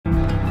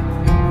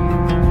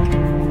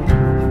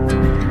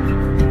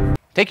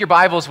Take your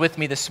Bibles with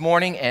me this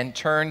morning and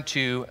turn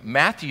to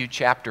Matthew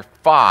chapter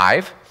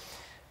 5.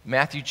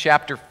 Matthew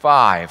chapter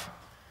 5.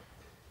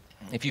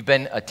 If you've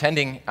been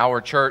attending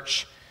our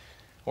church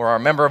or are a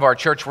member of our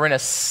church, we're in a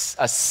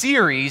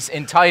series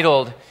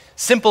entitled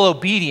Simple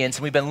Obedience,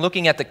 and we've been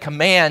looking at the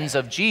commands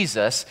of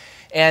Jesus.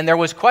 And there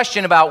was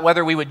question about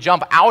whether we would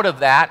jump out of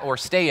that or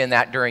stay in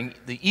that during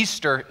the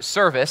Easter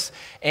service.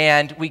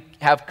 And we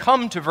have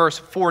come to verse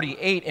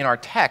 48 in our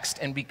text,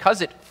 and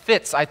because it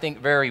fits, I think,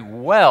 very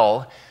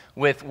well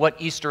with what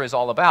Easter is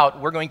all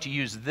about, we're going to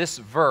use this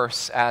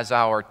verse as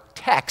our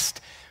text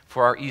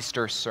for our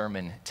Easter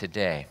sermon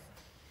today.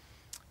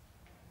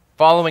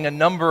 Following a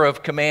number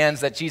of commands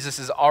that Jesus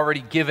has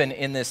already given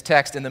in this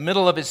text, in the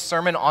middle of his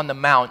Sermon on the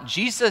Mount,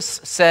 Jesus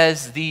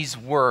says these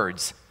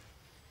words,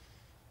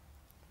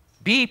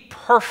 "Be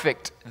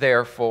perfect,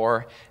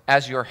 therefore,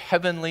 as your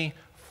heavenly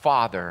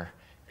Father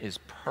is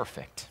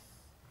perfect."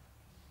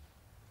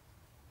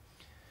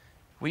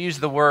 We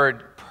use the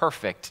word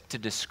perfect to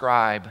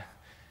describe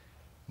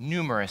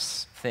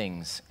numerous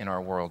things in our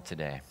world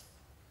today.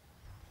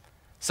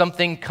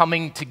 Something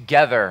coming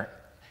together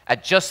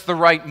at just the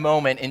right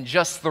moment, in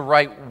just the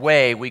right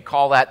way, we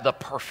call that the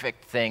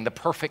perfect thing, the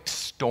perfect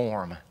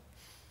storm.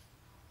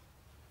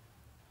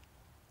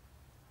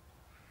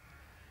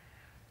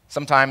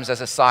 Sometimes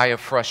as a sigh of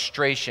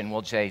frustration,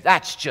 we'll say,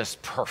 that's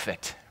just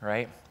perfect,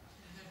 right?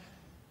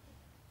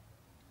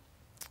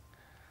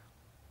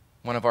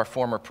 One of our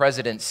former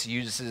presidents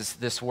uses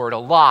this word a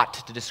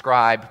lot to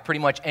describe pretty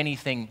much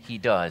anything he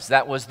does.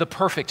 That was the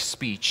perfect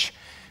speech,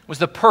 was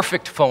the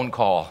perfect phone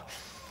call.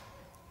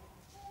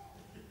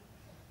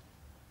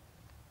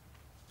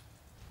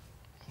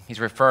 He's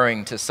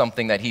referring to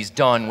something that he's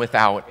done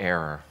without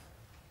error.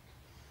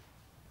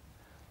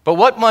 But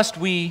what must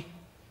we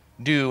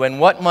do and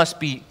what must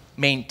be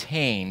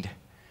maintained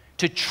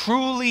to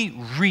truly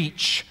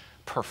reach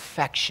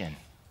perfection?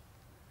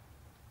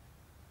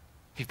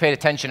 If you've paid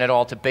attention at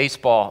all to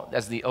baseball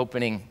as the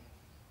opening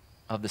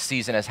of the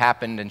season has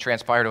happened and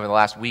transpired over the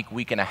last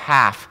week and a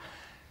half,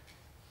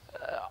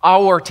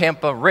 our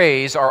Tampa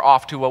Rays are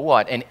off to a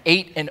what? An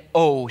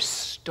 8-0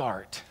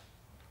 start.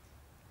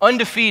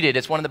 Undefeated.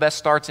 It's one of the best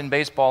starts in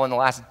baseball in the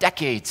last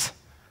decades.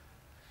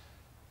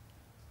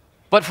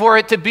 But for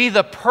it to be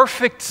the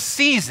perfect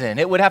season,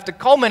 it would have to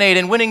culminate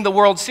in winning the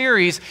World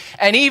Series.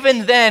 And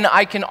even then,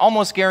 I can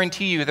almost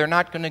guarantee you they're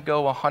not going to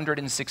go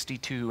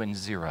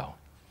 162-0.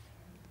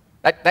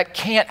 That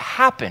can't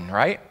happen,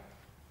 right?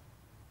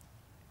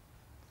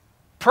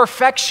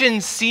 Perfection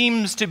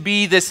seems to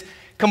be this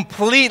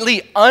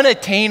completely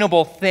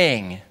unattainable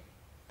thing.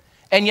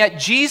 And yet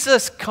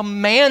Jesus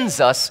commands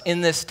us in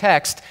this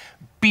text,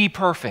 be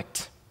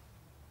perfect.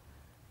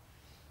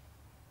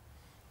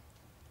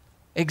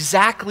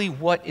 Exactly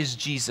what is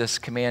Jesus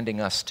commanding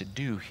us to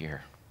do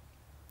here?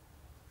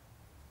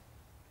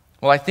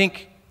 Well, I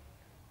think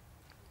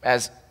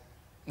as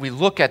we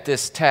look at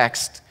this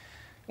text,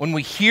 when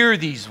we hear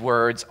these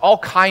words, all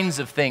kinds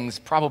of things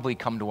probably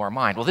come to our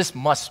mind. Well, this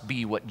must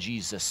be what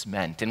Jesus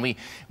meant, and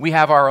we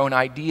have our own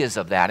ideas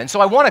of that. And so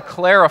I want to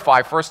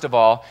clarify, first of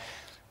all,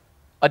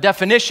 a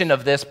definition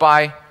of this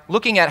by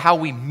looking at how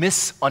we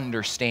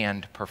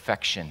misunderstand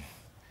perfection,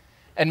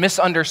 and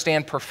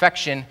misunderstand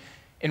perfection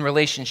in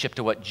relationship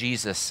to what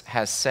Jesus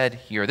has said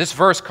here. This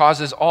verse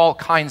causes all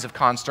kinds of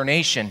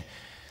consternation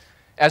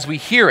as we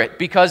hear it,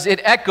 because it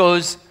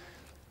echoes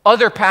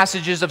other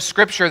passages of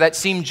Scripture that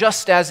seem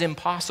just as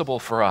impossible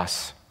for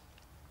us.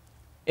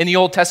 In the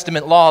Old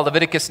Testament law,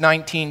 Leviticus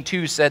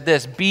 19:2 said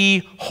this,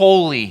 "Be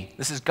holy."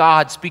 This is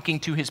God speaking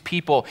to his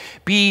people.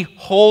 "Be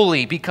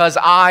holy, because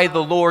I,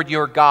 the Lord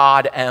your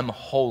God, am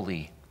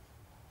holy."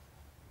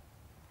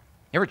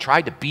 You ever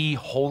tried to be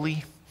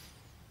holy?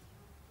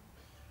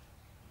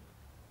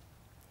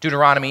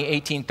 Deuteronomy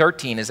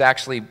 18:13 is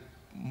actually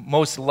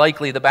most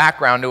likely the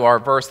background to our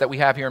verse that we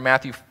have here in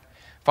Matthew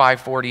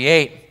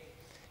 5:48.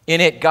 In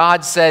it,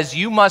 God says,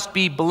 you must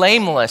be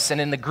blameless.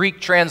 And in the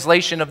Greek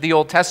translation of the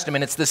Old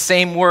Testament, it's the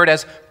same word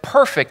as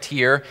perfect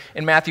here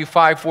in Matthew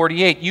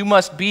 5:48. You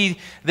must be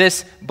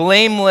this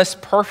blameless,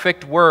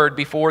 perfect word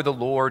before the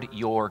Lord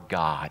your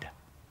God.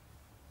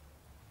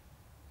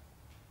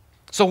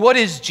 So what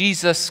is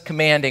Jesus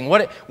commanding?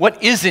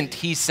 What isn't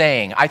he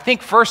saying? I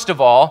think, first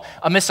of all,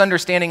 a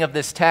misunderstanding of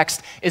this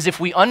text is if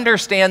we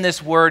understand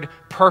this word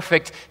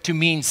perfect to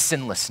mean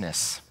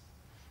sinlessness.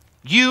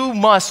 You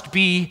must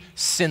be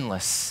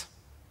sinless.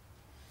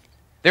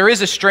 There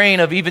is a strain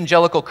of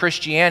evangelical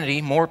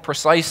Christianity, more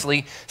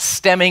precisely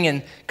stemming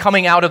and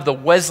coming out of the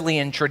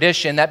Wesleyan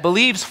tradition, that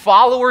believes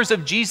followers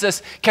of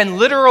Jesus can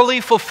literally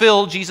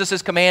fulfill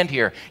Jesus' command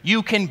here.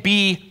 You can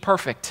be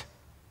perfect.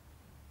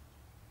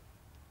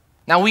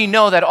 Now we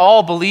know that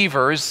all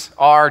believers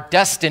are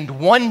destined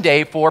one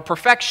day for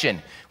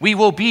perfection. We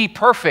will be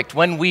perfect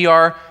when we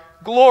are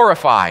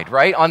glorified,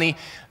 right? On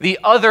the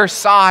other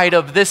side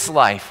of this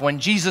life, when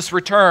Jesus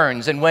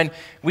returns and when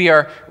we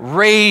are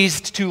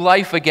raised to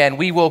life again,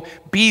 we will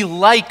be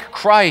like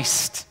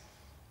Christ.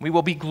 We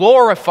will be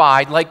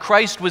glorified like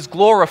Christ was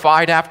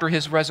glorified after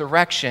his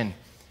resurrection.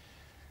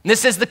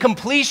 This is the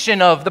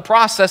completion of the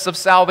process of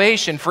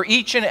salvation for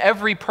each and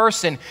every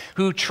person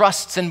who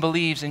trusts and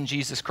believes in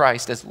Jesus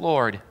Christ as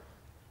Lord.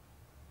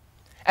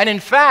 And in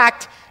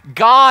fact,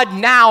 God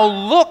now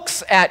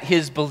looks at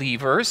his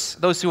believers,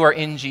 those who are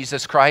in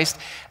Jesus Christ,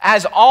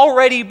 as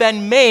already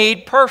been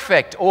made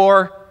perfect.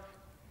 Or,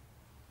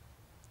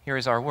 here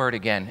is our word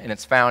again, and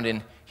it's found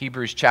in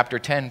Hebrews chapter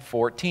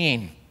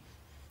 10:14.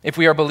 If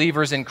we are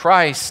believers in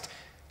Christ,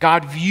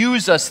 God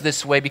views us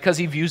this way because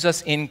he views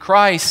us in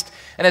Christ.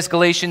 And as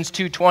Galatians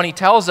 2:20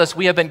 tells us,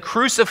 we have been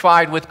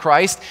crucified with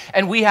Christ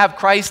and we have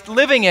Christ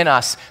living in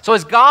us. So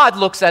as God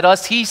looks at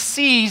us, he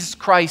sees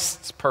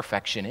Christ's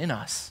perfection in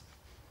us.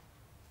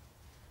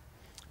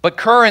 But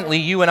currently,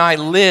 you and I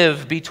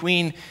live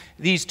between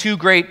these two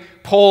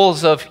great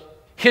poles of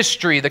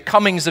history, the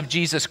comings of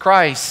Jesus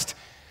Christ.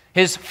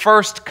 His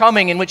first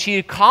coming in which he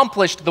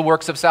accomplished the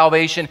works of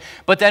salvation,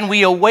 but then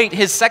we await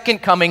his second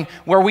coming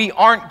where we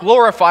aren't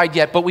glorified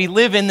yet, but we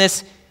live in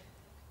this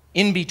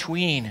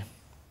in-between.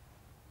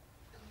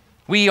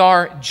 We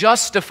are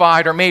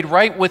justified or made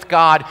right with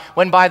God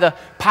when by the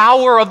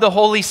power of the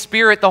Holy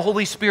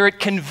Spirit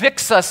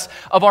convicts us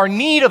of our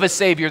need of a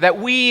Savior, that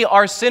we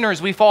are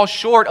sinners, we fall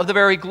short of the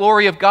very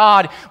glory of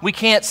God, we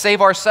can't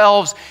save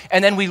ourselves,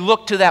 and then we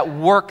look to that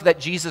work that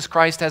Jesus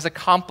Christ has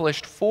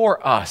accomplished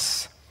for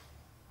us.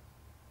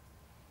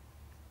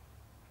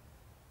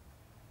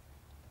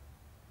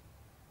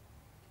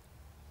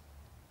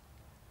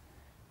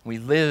 We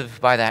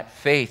live by that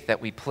faith that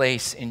we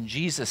place in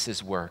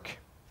Jesus' work.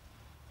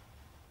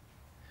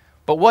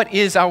 But what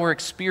is our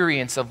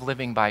experience of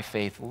living by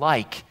faith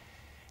like?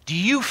 Do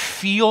you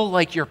feel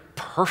like you're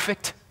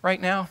perfect right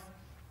now?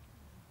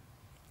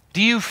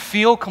 Do you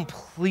feel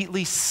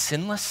completely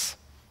sinless?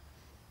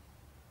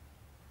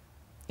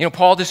 You know,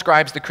 Paul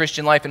describes the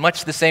Christian life in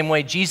much the same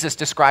way Jesus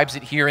describes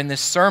it here in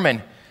this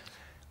sermon.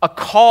 A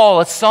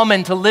call, a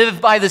summon to live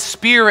by the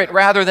Spirit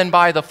rather than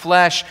by the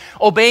flesh,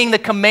 obeying the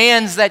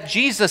commands that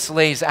Jesus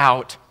lays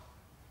out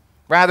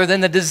rather than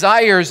the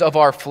desires of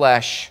our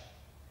flesh.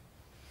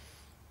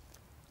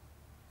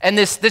 And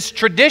this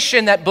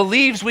tradition that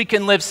believes we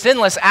can live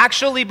sinless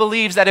actually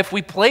believes that if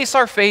we place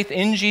our faith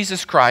in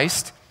Jesus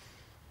Christ,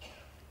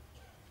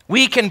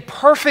 we can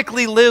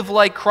perfectly live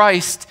like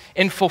Christ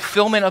in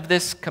fulfillment of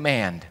this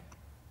command.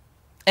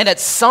 And at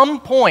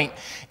some point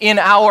in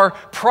our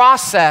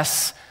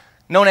process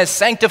known as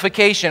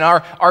sanctification,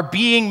 our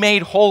being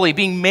made holy,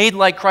 being made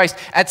like Christ,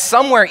 at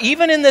somewhere,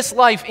 even in this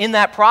life, in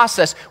that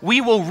process, we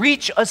will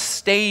reach a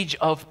stage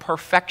of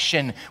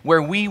perfection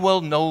where we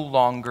will no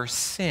longer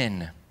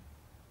sin.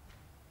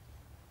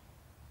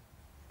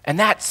 And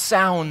that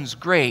sounds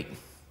great.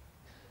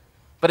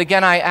 But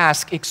again, I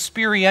ask,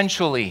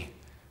 experientially,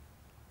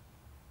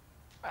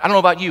 I don't know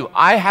about you,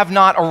 I have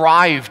not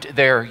arrived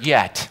there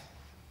yet.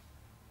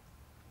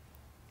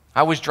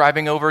 I was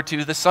driving over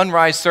to the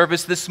sunrise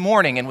service this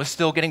morning and was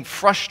still getting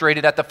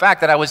frustrated at the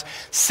fact that I was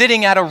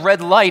sitting at a red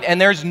light and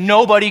there's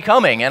nobody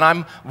coming, and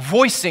I'm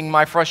voicing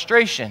my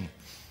frustration.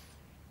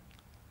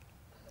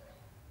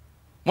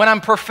 When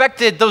I'm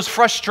perfected, those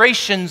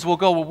frustrations will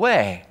go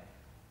away.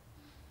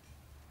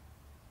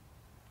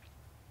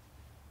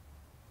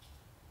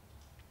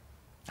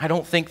 I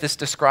don't think this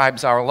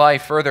describes our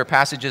life. Further,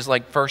 passages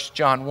like 1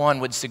 John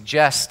 1 would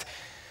suggest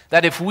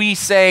that if we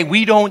say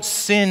we don't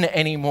sin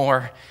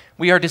anymore,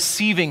 we are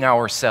deceiving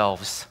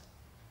ourselves,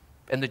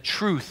 and the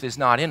truth is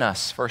not in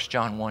us, 1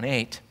 John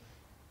 1:8.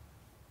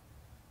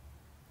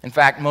 In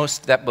fact,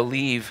 most that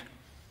believe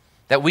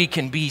that we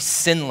can be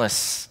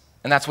sinless,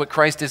 and that's what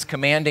Christ is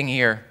commanding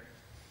here,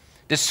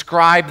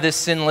 describe this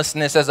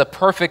sinlessness as a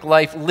perfect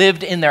life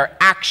lived in their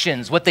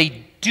actions. What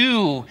they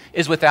do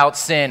is without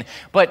sin,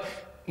 but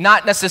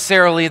not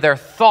necessarily their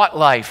thought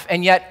life.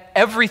 And yet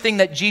everything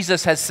that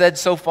Jesus has said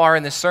so far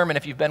in this sermon,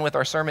 if you've been with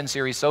our sermon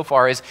series so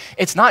far, is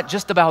it's not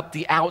just about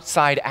the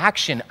outside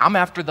action. I'm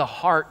after the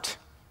heart.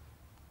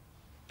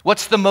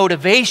 What's the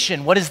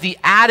motivation? What is the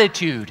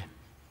attitude?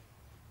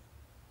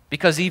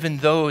 Because even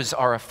those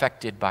are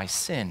affected by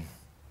sin.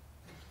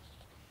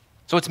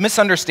 So it's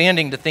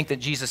misunderstanding to think that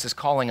Jesus is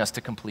calling us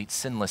to complete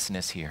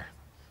sinlessness here.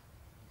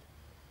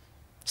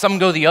 Some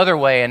go the other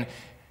way, and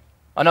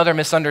another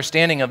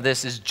misunderstanding of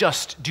this is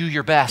just do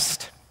your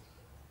best.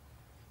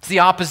 It's the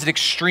opposite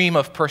extreme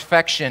of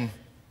perfection.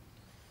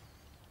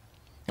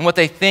 And what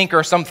they think,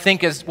 or some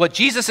think, is what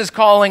Jesus is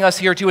calling us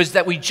here to is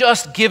that we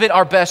just give it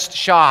our best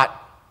shot.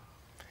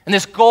 And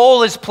this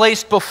goal is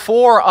placed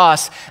before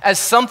us as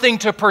something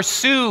to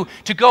pursue,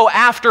 to go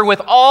after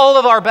with all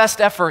of our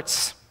best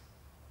efforts.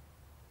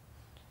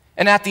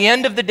 And at the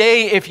end of the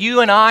day, if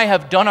you and I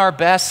have done our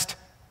best,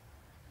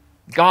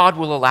 God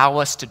will allow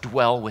us to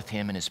dwell with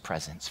him in his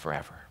presence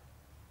forever.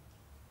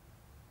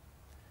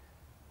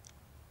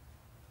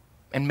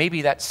 And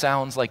maybe that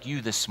sounds like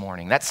you this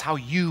morning. That's how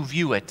you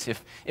view it.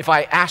 If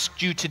I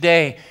asked you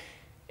today,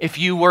 if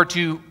you were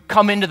to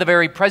come into the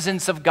very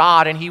presence of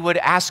God and he would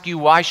ask you,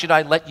 why should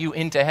I let you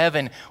into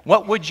heaven?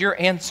 What would your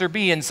answer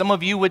be? And some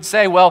of you would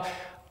say, well,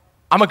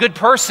 I'm a good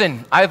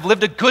person. I've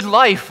lived a good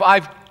life.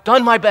 I've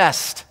done my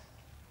best.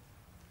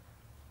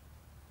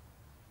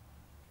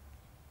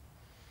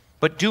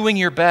 But doing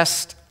your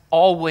best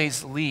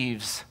always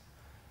leaves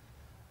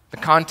the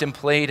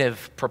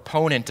contemplative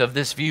proponent of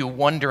this view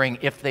wondering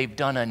if they've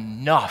done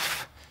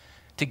enough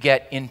to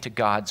get into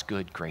God's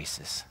good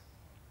graces.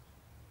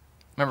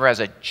 Remember as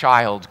a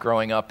child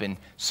growing up in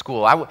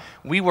school,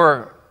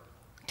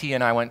 T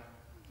and I went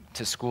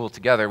to school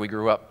together. We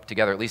grew up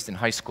together, at least in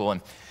high school.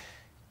 And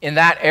in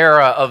that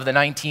era of the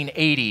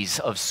 1980s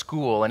of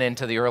school and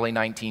into the early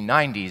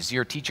 1990s,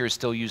 your teachers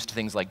still used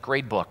things like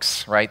grade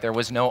books, right? There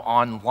was no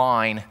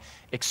online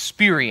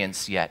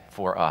experience yet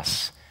for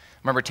us. I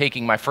remember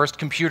taking my first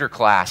computer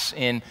class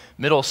in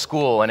middle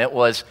school, and it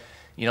was,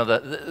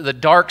 the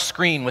dark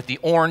screen with the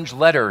orange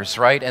letters,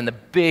 right? And the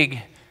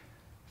big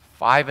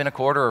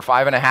 5¼ or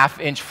 5½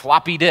 inch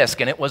floppy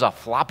disk, and it was a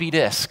floppy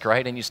disk,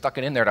 right? And you stuck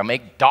it in there to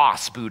make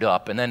DOS boot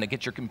up and then to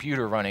get your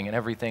computer running and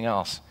everything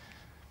else.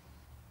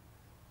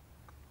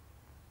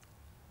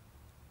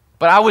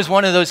 But I was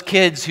one of those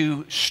kids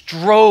who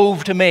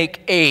strove to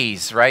make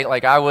A's, right?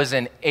 Like I was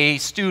an A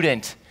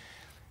student.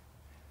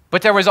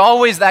 But there was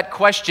always that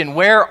question,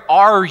 where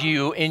are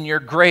you in your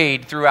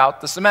grade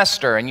throughout the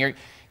semester? And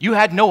you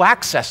had no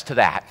access to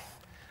that.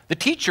 The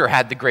teacher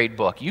had the grade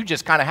book. You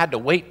just kind of had to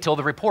wait till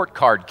the report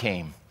card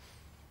came.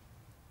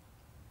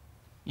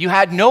 You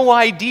had no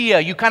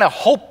idea. You kind of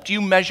hoped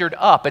you measured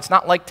up. It's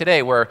not like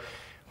today where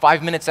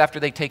 5 minutes after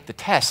they take the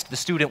test, the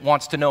student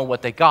wants to know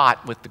what they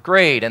got with the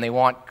grade, and they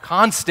want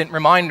constant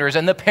reminders,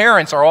 and the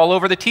parents are all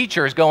over the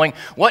teachers going,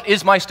 what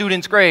is my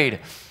student's grade?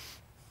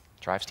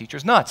 Drives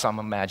teachers nuts, I'm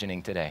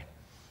imagining today.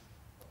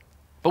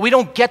 But we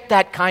don't get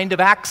that kind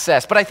of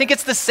access. But I think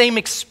it's the same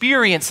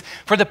experience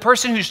for the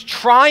person who's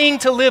trying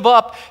to live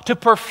up to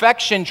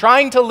perfection,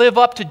 trying to live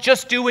up to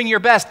just doing your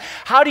best.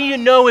 How do you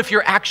know if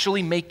you're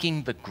actually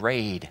making the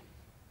grade?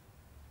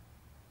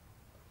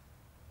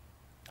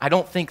 I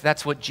don't think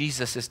that's what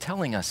Jesus is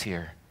telling us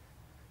here.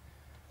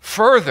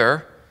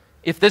 Further,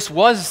 if this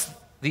was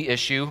the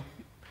issue,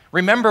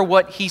 remember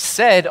what he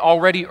said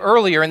already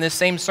earlier in this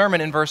same sermon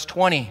in verse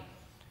 20.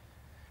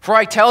 For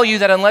I tell you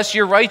that unless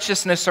your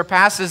righteousness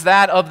surpasses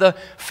that of the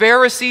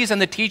Pharisees and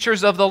the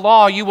teachers of the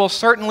law, you will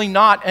certainly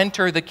not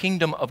enter the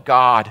kingdom of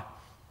God.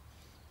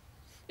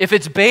 If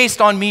it's based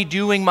on me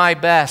doing my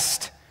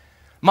best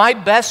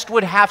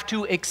would have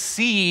to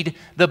exceed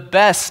the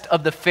best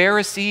of the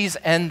Pharisees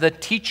and the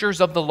teachers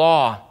of the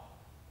law.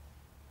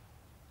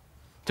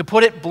 To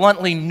put it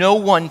bluntly, no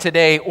one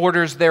today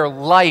orders their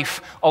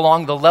life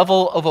along the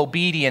level of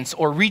obedience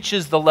or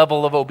reaches the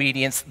level of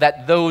obedience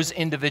that those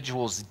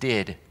individuals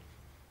did.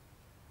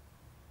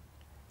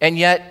 And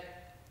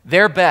yet,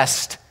 their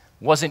best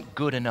wasn't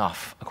good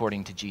enough,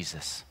 according to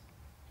Jesus.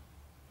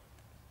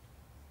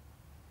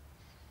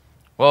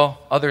 Well,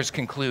 others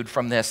conclude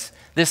from this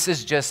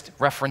is just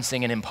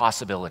referencing an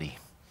impossibility.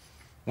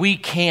 We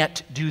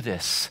can't do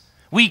this.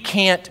 We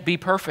can't be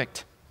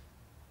perfect.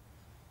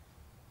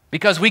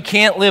 Because we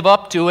can't live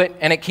up to it,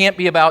 and it can't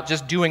be about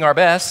just doing our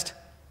best.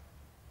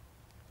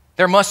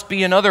 There must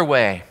be another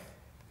way.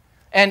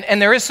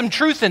 And there is some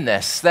truth in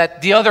this,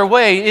 that the other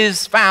way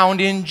is found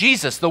in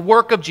Jesus, the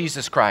work of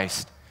Jesus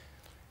Christ.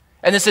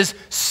 And this is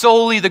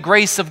solely the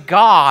grace of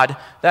God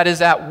that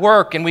is at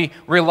work, and we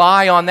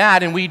rely on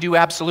that, and we do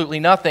absolutely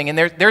nothing. And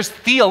there's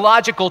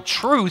theological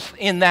truth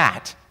in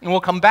that, and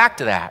we'll come back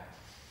to that.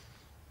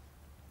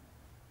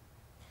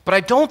 But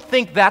I don't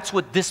think that's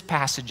what this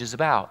passage is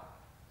about.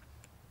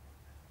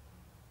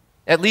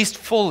 At least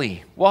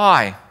fully.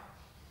 Why?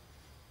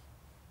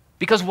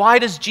 Because why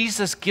does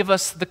Jesus give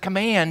us the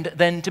command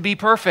then to be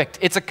perfect?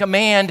 It's a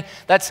command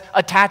that's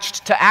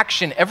attached to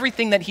action.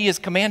 Everything that he has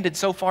commanded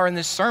so far in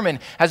this sermon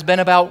has been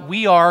about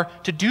we are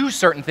to do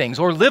certain things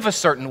or live a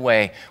certain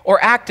way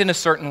or act in a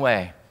certain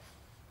way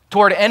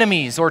toward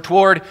enemies or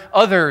toward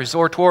others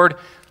or toward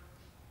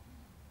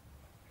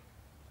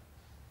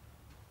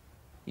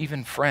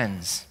even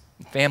friends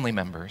and family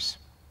members.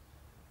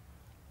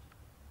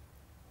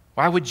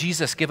 Why would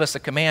Jesus give us a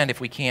command if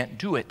we can't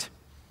do it?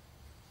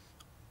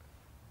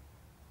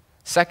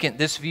 Second,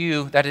 this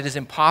view that it is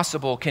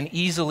impossible can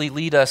easily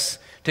lead us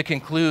to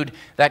conclude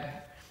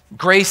that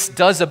grace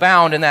does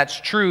abound and that's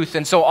truth,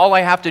 and so all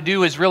I have to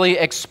do is really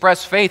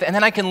express faith, and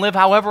then I can live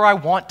however I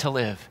want to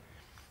live.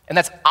 And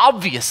that's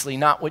obviously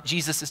not what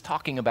Jesus is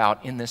talking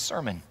about in this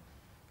sermon.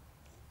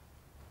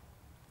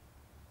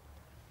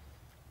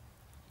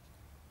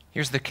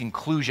 Here's the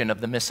conclusion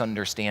of the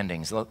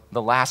misunderstandings.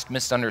 The last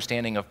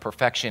misunderstanding of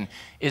perfection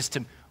is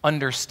to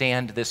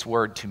understand this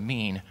word to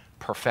mean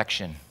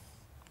perfection.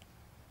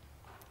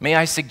 May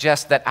I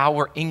suggest that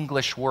our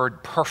English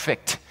word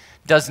perfect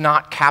does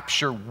not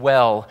capture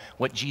well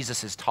what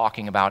Jesus is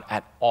talking about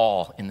at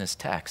all in this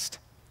text.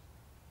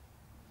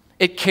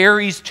 It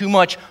carries too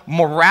much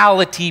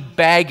morality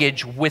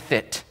baggage with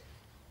it.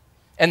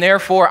 And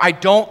therefore, I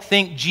don't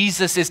think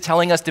Jesus is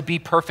telling us to be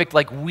perfect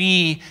like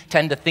we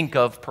tend to think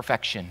of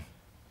perfection.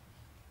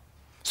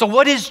 So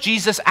what is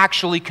Jesus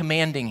actually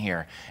commanding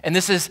here? And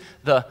this is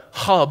the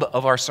hub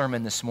of our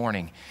sermon this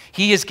morning.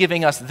 He is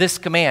giving us this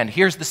command.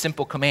 Here's the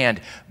simple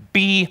command.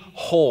 Be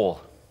whole.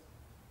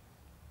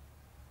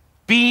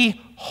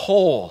 Be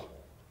whole.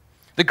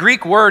 The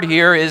Greek word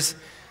here is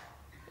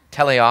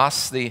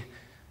teleos, the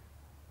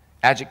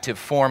adjective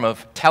form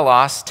of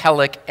telos,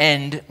 telic,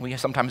 end. We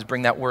sometimes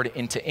bring that word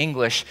into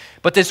English.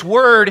 But this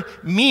word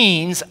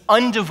means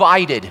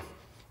undivided.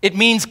 It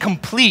means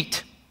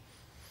complete.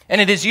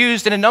 And it is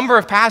used in a number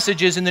of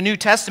passages in the New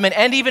Testament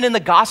and even in the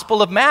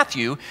Gospel of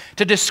Matthew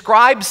to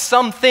describe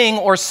something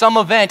or some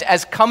event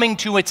as coming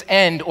to its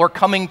end or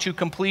coming to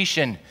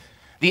completion.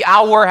 The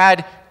hour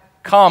had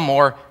come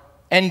or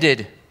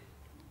ended.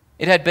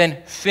 It had been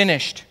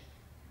finished.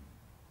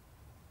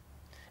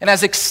 And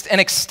as an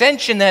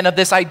extension then of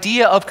this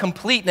idea of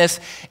completeness,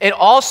 it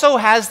also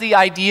has the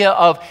idea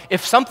of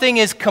if something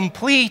is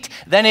complete,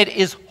 then it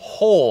is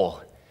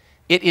whole.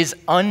 It is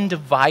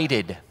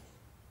undivided.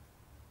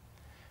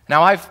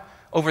 Now, I've,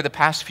 over the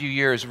past few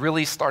years,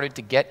 really started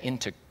to get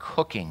into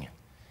cooking.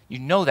 You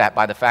know that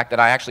by the fact that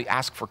I actually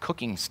ask for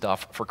cooking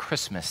stuff for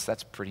Christmas.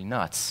 That's pretty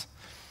nuts.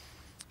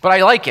 But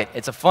I like it.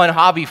 It's a fun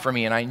hobby for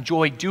me, and I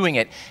enjoy doing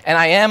it. And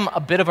I am a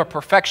bit of a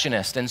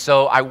perfectionist, and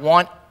so I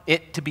want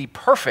it to be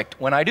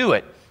perfect when I do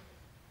it.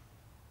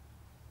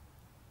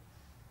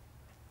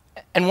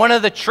 And one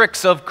of the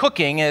tricks of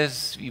cooking,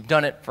 is you've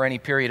done it for any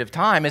period of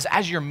time, is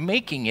as you're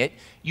making it,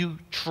 you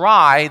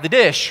try the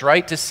dish,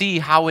 right, to see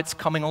how it's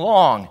coming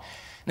along.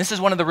 And this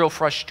is one of the real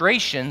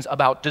frustrations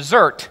about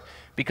dessert,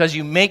 because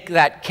you make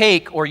that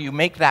cake or you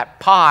make that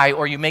pie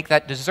or you make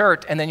that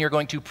dessert, and then you're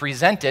going to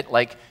present it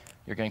like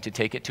you're going to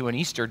take it to an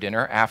Easter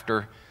dinner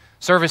after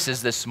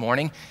services this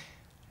morning.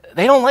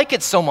 They don't like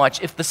it so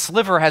much if the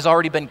sliver has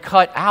already been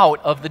cut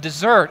out of the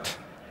dessert.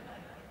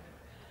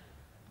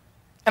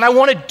 And I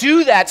want to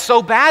do that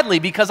so badly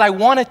because I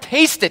want to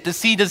taste it to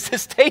see, does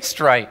this taste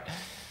right?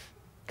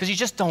 Because you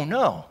just don't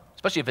know,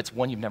 especially if it's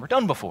one you've never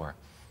done before.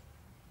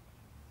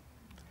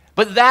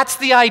 But that's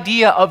the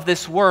idea of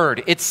this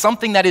word. It's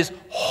something that is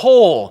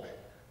whole,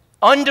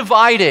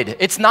 undivided.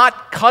 It's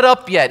not cut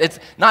up yet. It's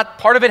not,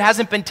 part of it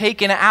hasn't been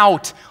taken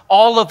out.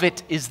 All of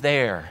it is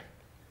there.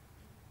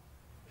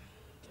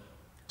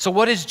 So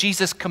what is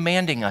Jesus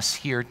commanding us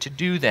here to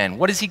do then?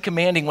 What is he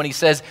commanding when he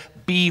says,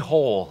 be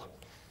whole?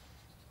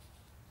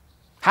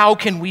 How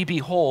can we be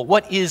whole?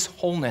 What is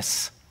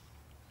wholeness?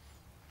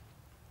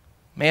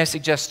 May I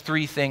suggest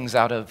three things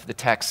out of the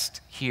text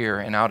here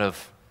and out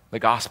of the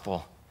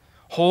gospel?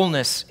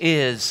 Wholeness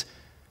is,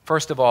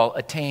 first of all,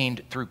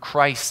 attained through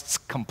Christ's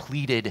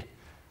completed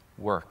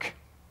work.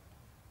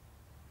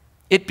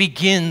 It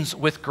begins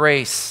with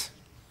grace.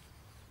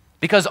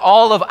 Because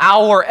all of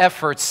our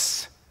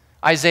efforts,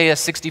 Isaiah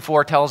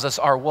 64 tells us,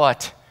 are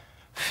what?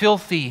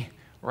 Filthy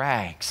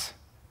rags.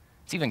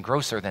 It's even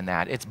grosser than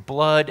that. It's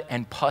blood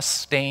and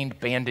pus-stained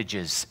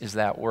bandages is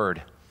that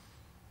word.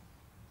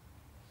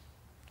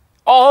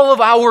 All of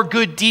our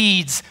good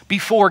deeds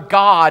before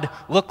God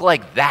look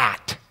like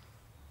that,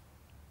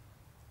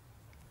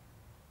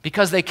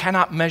 because they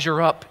cannot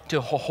measure up to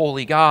a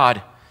holy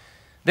God.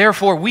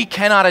 Therefore, we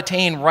cannot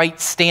attain right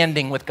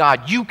standing with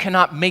God. You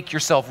cannot make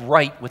yourself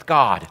right with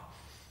God.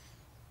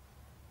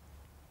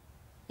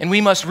 And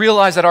we must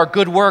realize that our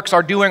good works,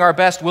 our doing our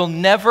best, will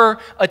never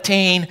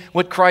attain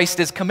what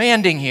Christ is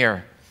commanding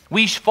here.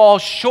 We fall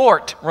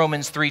short,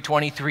 Romans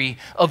 3:23,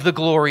 of the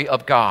glory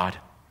of God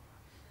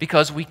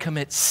because we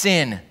commit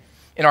sin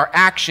in our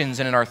actions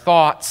and in our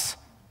thoughts.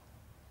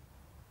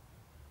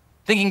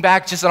 Thinking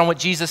back just on what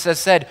Jesus has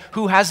said,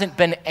 who hasn't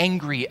been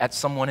angry at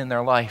someone in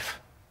their life?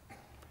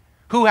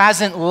 Who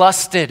hasn't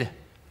lusted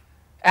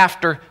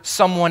after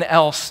someone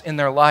else in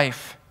their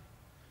life?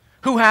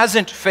 Who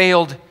hasn't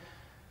failed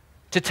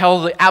to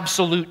tell the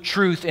absolute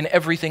truth in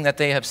everything that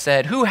they have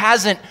said? Who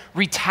hasn't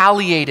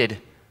retaliated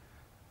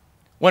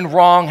when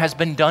wrong has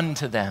been done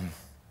to them?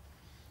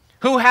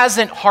 Who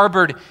hasn't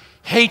harbored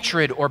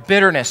hatred or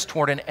bitterness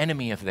toward an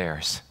enemy of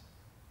theirs?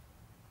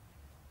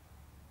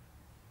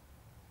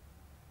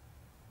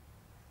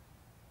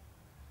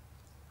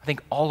 I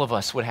think all of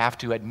us would have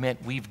to admit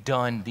we've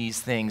done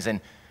these things,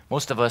 and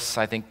most of us,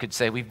 I think, could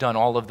say we've done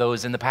all of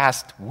those in the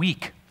past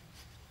week.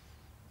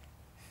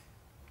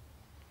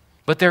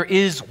 But there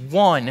is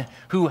one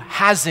who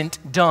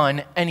hasn't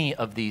done any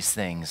of these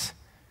things,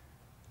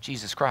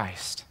 Jesus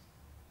Christ.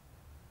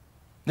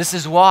 This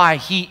is why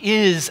he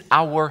is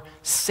our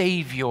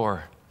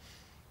Savior.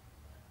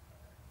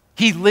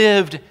 He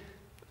lived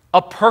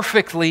a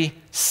perfectly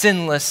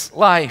sinless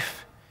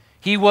life.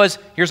 He was,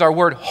 here's our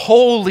word,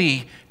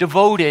 wholly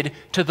devoted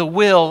to the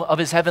will of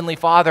his heavenly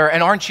Father.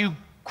 And aren't you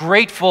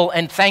grateful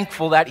and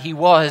thankful that he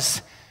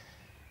was?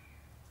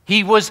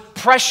 He was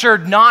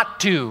pressured not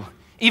to.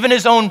 Even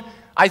his own,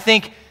 I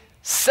think,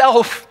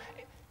 self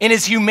in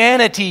his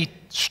humanity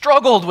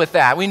struggled with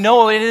that. We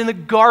know it in the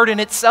garden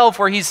itself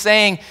where he's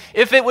saying,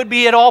 if it would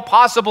be at all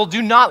possible,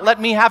 do not let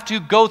me have to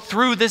go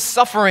through this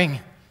suffering.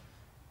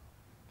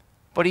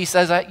 But he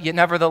says,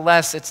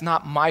 nevertheless, it's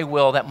not my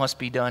will that must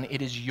be done.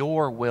 It is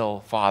your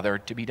will, Father,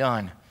 to be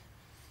done.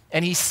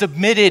 And he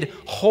submitted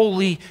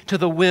wholly to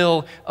the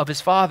will of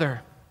his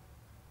Father.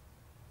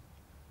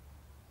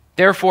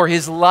 Therefore,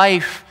 his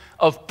life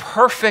of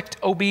perfect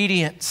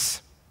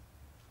obedience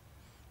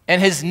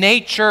and his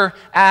nature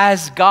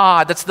as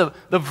God. That's the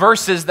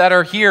verses that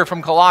are here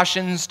from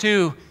Colossians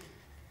 2.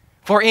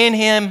 For in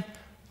him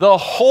the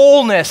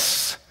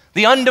wholeness,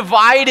 the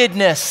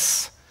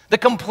undividedness, the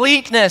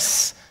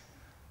completeness,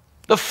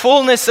 the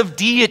fullness of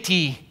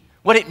deity,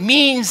 what it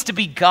means to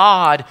be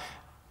God,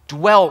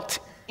 dwelt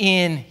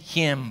in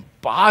him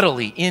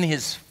bodily, in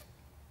his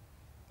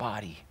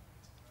body.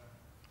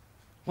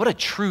 What a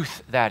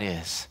truth that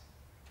is.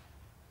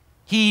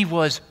 He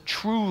was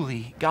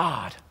truly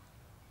God.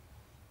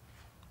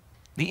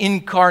 The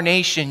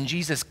incarnation,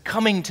 Jesus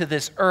coming to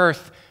this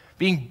earth,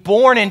 being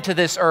born into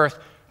this earth,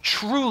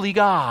 truly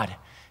God,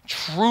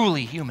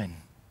 truly human.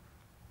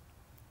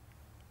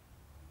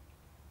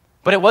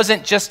 But it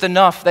wasn't just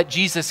enough that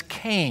Jesus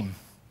came.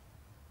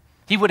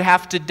 He would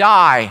have to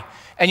die.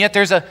 And yet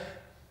there's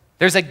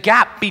a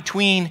gap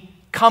between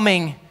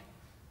coming,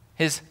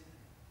 his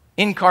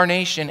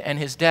incarnation, and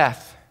his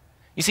death.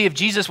 You see, if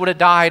Jesus would have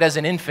died as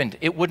an infant,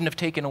 it wouldn't have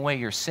taken away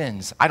your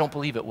sins. I don't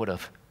believe it would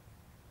have.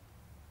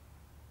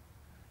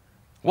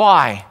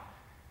 Why?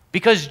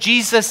 Because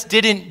Jesus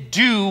didn't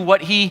do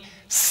what he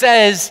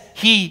says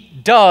he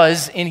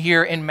does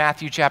here in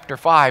Matthew chapter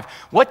 5.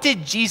 What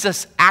did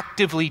Jesus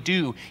actively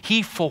do?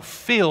 He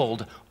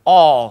fulfilled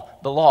all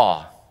the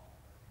law.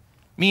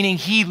 Meaning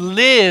he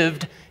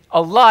lived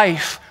a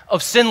life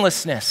of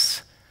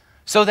sinlessness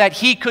so that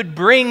he could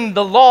bring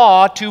the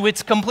law to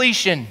its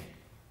completion.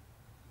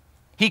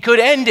 He could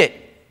end it.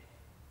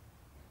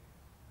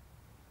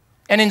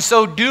 And in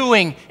so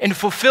doing, in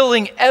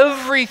fulfilling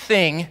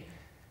everything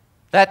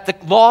that the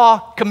law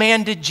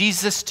commanded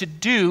Jesus to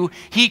do,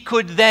 he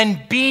could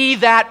then be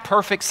that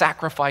perfect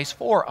sacrifice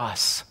for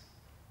us.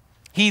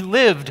 He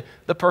lived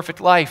the perfect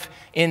life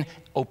in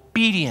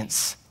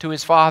obedience to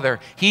his Father.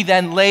 He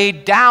then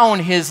laid down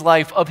his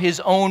life of his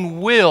own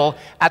will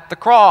at the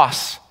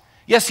cross.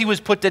 Yes, he was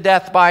put to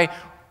death by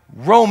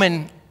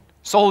Roman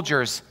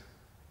soldiers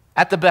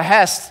at the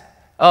behest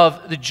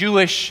of the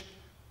Jewish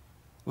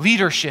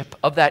leadership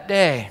of that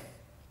day.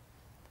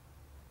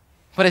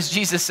 But as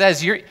Jesus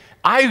says,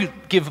 I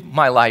give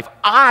my life,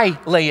 I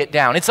lay it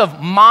down. It's of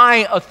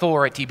my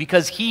authority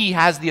because he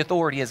has the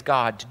authority as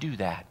God to do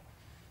that.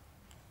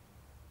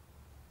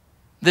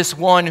 This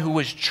one who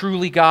was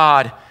truly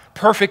God,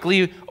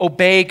 perfectly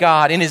obey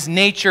God, in his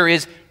nature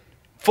is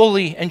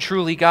fully and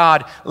truly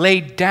God,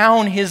 laid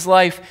down his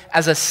life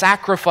as a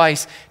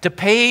sacrifice to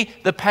pay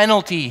the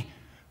penalty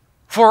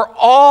for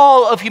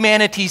all of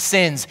humanity's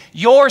sins,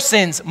 your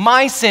sins,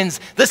 my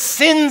sins, the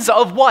sins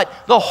of what?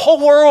 The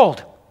whole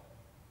world.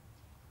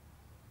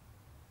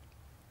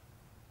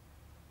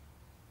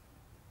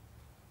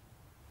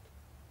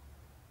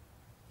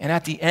 And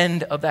at the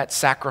end of that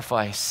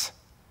sacrifice,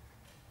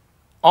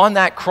 on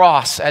that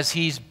cross, as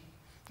he's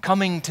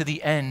coming to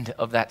the end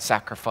of that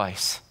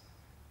sacrifice,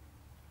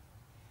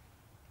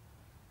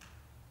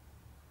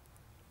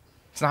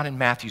 it's not in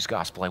Matthew's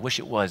gospel. I wish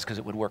it was, because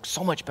it would work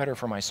so much better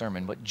for my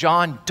sermon. But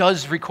John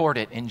does record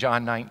it in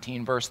John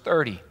 19, verse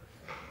 30.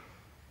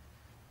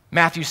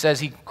 Matthew says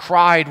he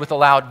cried with a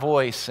loud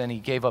voice and he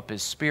gave up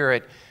his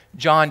spirit.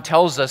 John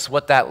tells us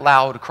what that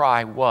loud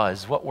cry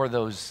was. What were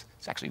those?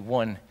 It's actually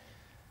one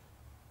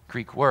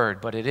Greek word,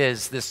 but it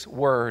is this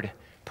word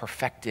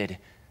perfected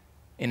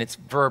in its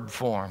verb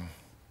form.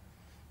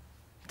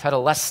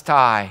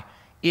 Tetelestai.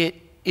 It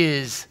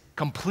is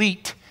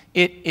complete.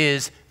 It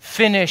is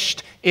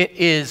finished. It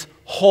is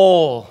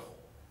whole.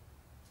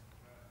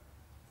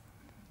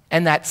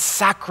 And that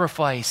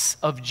sacrifice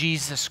of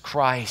Jesus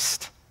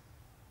Christ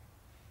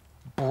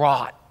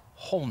brought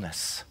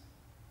wholeness.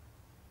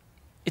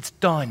 It's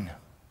done.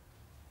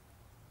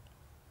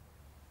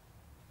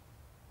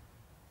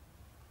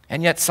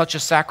 And yet such a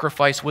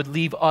sacrifice would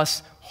leave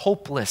us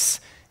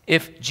hopeless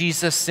if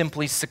Jesus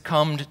simply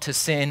succumbed to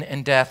sin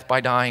and death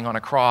by dying on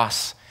a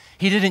cross.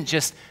 He didn't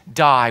just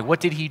die. What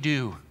did he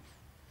do?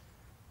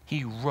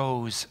 He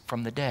rose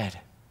from the dead.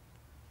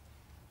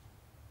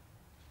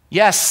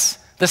 Yes,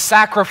 the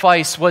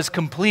sacrifice was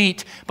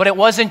complete, but it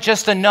wasn't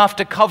just enough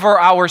to cover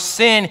our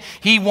sin.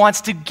 He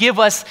wants to give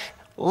us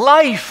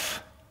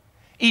life,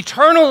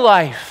 eternal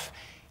life,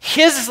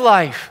 his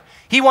life.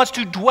 He wants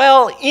to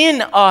dwell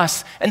in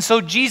us. And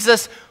so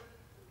Jesus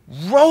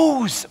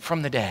rose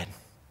from the dead.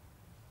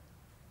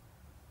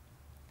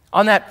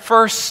 On that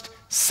first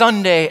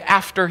Sunday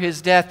after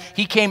his death,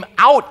 he came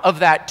out of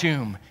that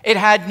tomb. It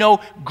had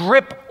no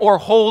grip or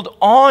hold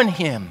on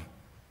him.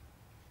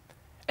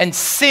 And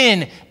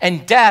sin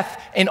and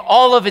death and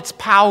all of its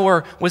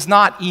power was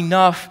not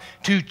enough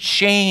to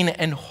chain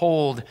and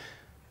hold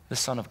the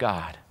Son of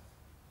God.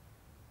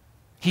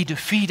 He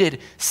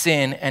defeated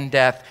sin and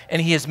death,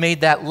 and he has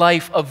made that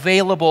life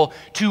available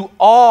to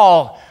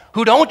all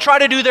who don't try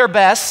to do their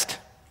best,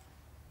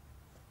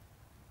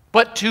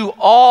 but to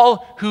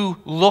all who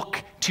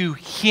look to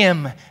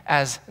him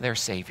as their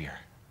Savior.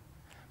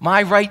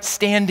 My right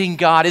standing,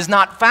 God, is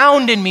not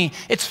found in me.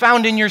 It's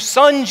found in your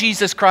Son,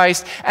 Jesus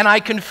Christ, and I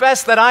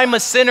confess that I'm a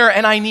sinner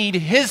and I need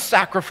his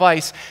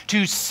sacrifice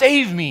to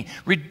save me,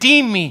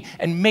 redeem me,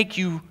 and make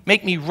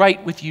me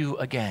right with you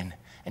again,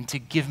 and to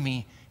give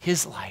me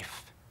his life.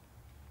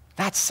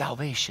 That's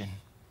salvation.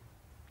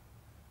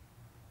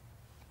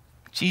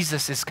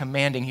 Jesus is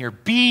commanding here,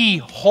 be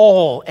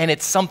whole, and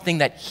it's something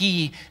that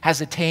he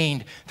has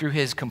attained through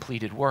his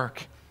completed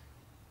work.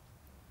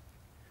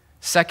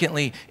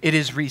 Secondly, it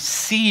is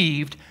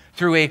received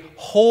through a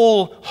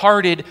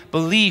wholehearted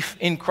belief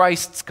in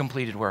Christ's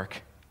completed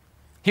work.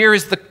 Here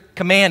is the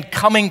command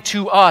coming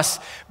to us.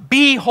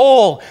 Be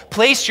whole.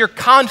 Place your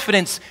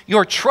confidence,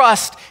 your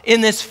trust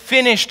in this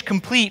finished,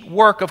 complete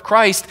work of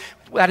Christ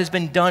that has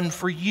been done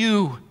for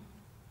you.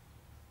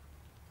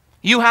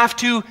 You have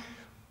to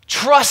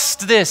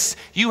trust this.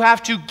 You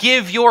have to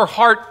give your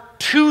heart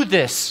to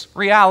this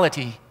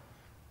reality.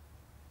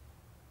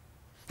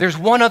 There's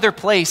one other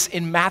place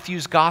in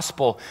Matthew's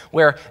gospel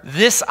where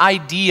this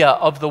idea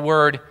of the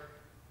word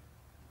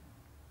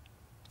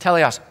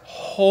teleos,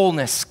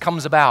 wholeness,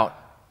 comes about.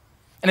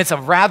 And it's a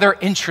rather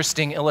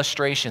interesting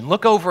illustration.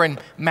 Look over in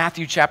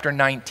Matthew chapter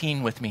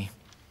 19 with me.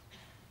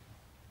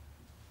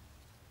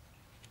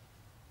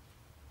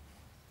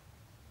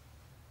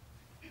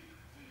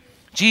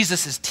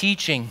 Jesus is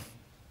teaching.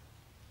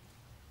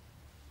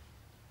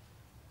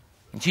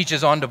 He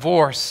teaches on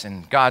divorce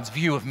and God's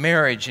view of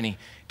marriage, and he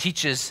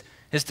teaches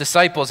his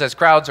disciples as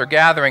crowds are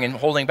gathering and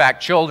holding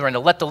back children to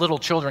let the little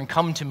children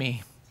come to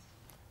me.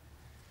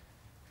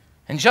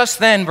 And just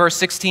then, verse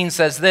 16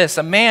 says this,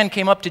 a man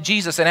came up to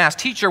Jesus and asked,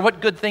 Teacher,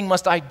 what good thing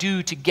must I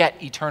do to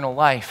get eternal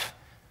life?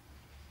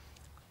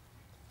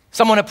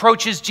 Someone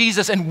approaches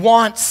Jesus and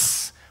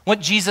wants what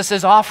Jesus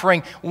is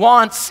offering,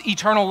 wants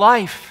eternal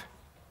life.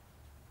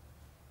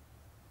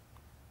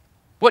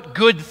 What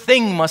good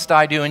thing must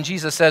I do? And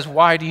Jesus says,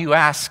 why do you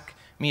ask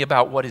me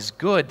about what is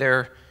good?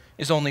 There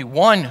is only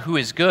one who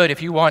is good.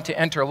 If you want to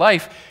enter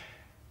life,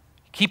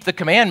 keep the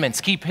commandments,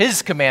 keep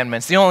his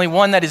commandments. The only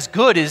one that is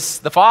good is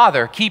the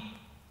Father. Keep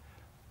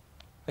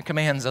the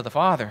commands of the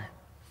Father.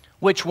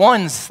 Which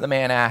ones? The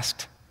man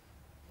asked.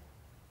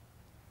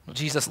 Well,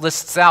 Jesus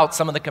lists out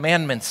some of the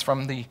commandments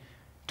from the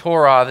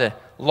Torah, the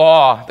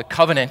law, the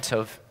covenant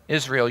of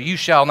Israel. You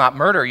shall not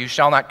murder. You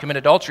shall not commit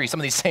adultery. Some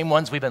of these same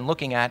ones we've been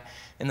looking at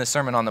in the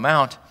Sermon on the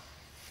Mount.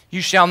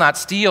 You shall not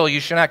steal. You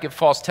shall not give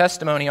false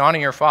testimony. Honor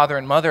your father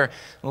and mother.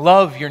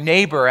 Love your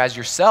neighbor as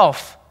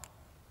yourself.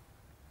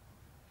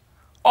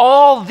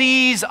 All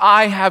these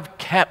I have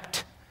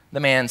kept, the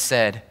man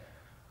said.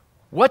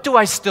 What do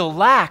I still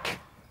lack?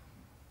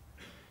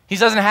 He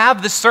doesn't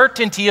have the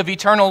certainty of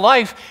eternal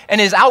life, and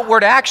his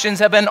outward actions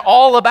have been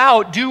all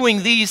about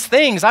doing these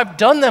things. I've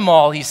done them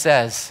all, he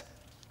says.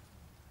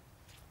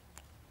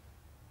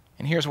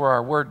 And here's where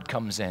our word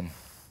comes in.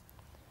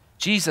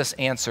 Jesus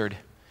answered,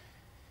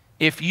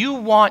 if you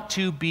want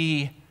to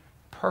be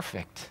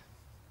perfect,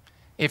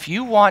 if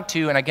you want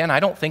to, and again, I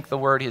don't think the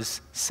word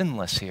is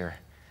sinless here.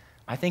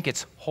 I think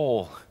it's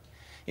whole.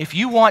 If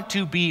you want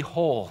to be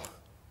whole,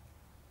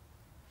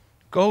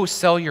 go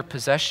sell your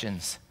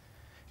possessions,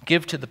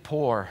 give to the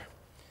poor,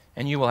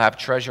 and you will have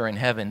treasure in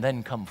heaven.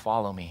 Then come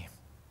follow me.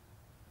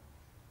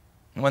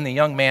 And when the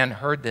young man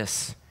heard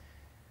this,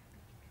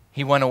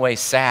 he went away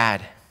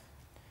sad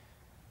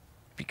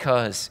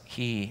because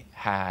he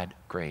had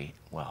great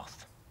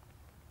wealth.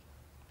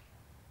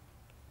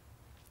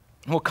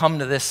 We'll come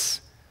to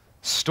this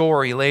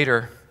story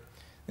later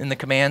in the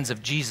commands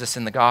of Jesus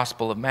in the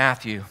Gospel of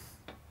Matthew.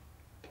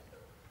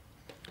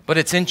 But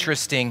it's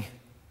interesting.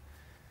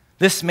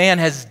 This man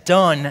has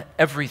done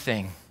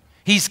everything.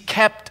 He's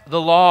kept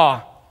the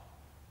law.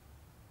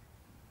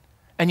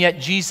 And yet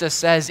Jesus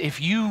says,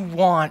 if you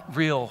want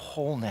real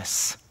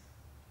wholeness,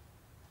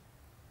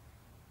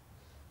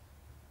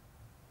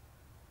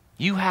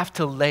 you have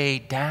to lay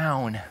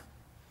down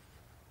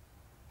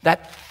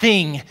that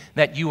thing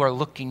that you are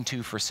looking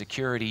to for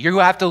security. You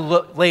have to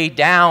lay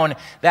down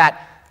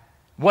that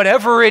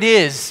whatever it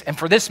is, and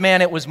for this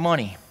man it was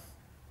money.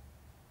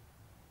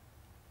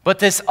 But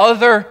this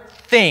other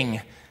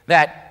thing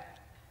that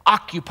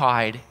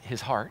occupied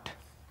his heart.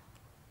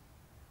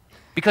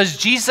 Because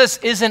Jesus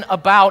isn't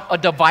about a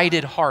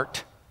divided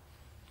heart.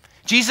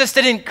 Jesus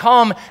didn't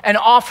come and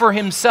offer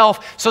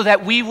himself so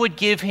that we would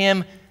give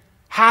him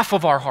half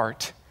of our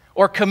heart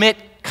or commit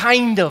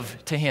kind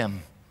of to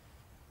him.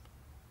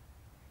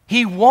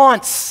 He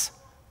wants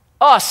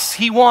us.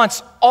 He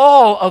wants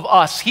all of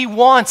us. He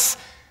wants,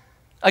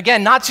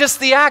 again, not just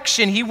the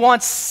action. He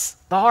wants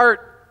the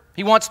heart.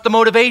 He wants the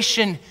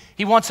motivation.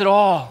 He wants it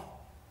all.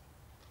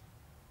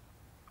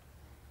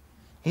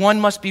 One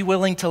must be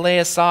willing to lay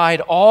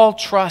aside all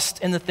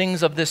trust in the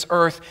things of this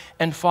earth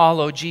and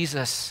follow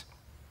Jesus.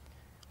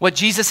 What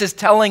Jesus is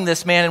telling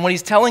this man, and what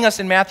he's telling us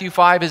in Matthew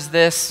 5 is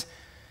this,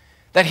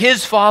 that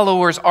his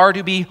followers are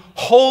to be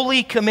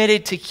wholly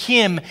committed to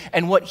him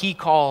and what he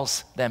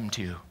calls them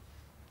to.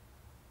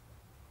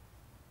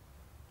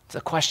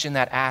 The question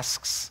that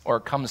asks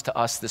or comes to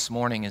us this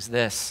morning is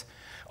this: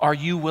 are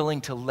you willing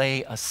to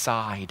lay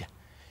aside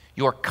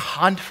your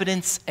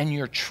confidence and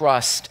your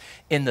trust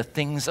in the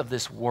things of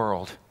this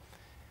world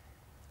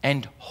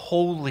and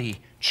wholly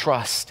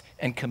trust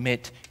and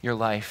commit your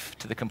life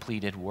to the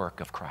completed work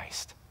of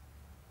Christ?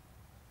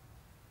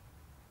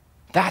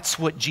 That's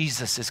what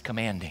Jesus is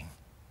commanding.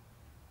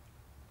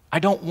 I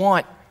don't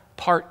want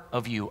part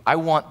of you. I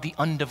want the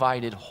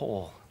undivided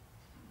whole.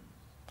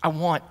 I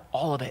want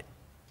all of it.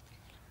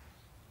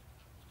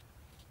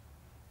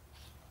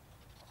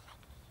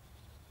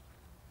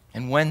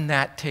 And when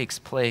that takes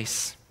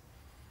place,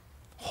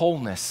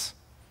 wholeness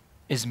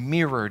is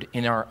mirrored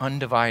in our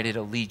undivided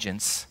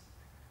allegiance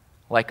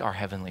like our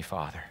Heavenly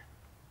Father.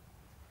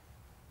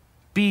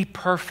 Be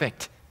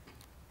perfect.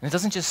 And it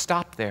doesn't just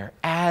stop there.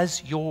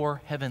 As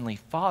your Heavenly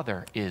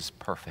Father is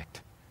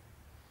perfect.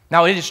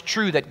 Now, it is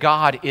true that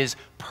God is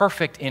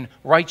perfect in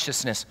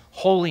righteousness,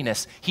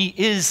 holiness. He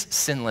is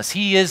sinless.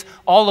 He is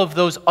all of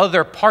those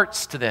other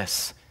parts to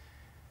this.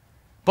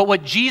 But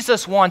what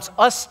Jesus wants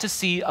us to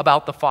see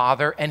about the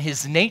Father and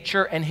His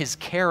nature and His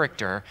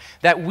character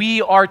that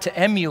we are to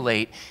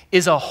emulate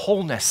is a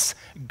wholeness.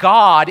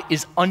 God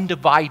is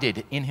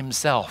undivided in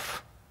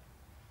Himself.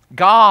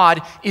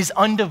 God is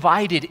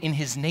undivided in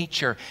His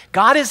nature.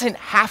 God isn't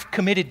half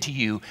committed to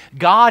you.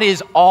 God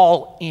is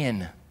all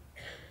in.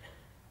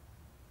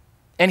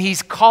 And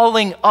He's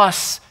calling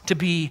us to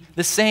be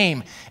the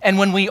same. And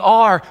when we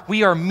are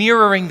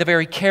mirroring the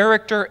very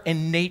character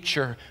and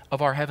nature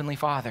of our Heavenly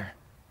Father.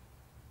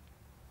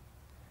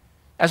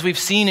 As we've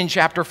seen in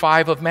chapter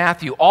 5 of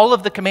Matthew, all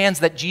of the commands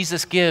that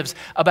Jesus gives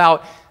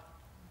about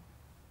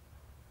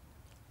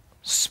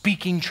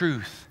speaking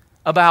truth,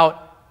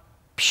 about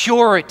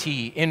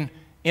purity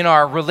in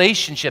our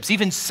relationships,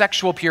 even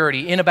sexual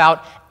purity, in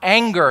about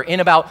anger, in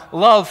about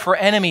love for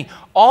enemy,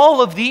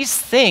 all of these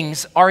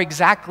things are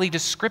exactly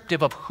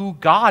descriptive of who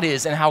God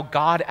is and how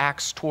God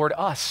acts toward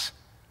us.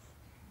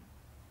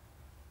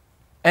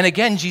 And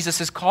again, Jesus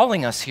is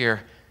calling us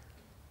here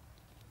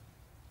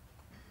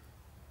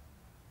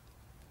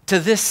to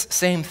this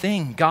same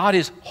thing. God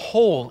is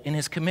whole in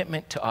His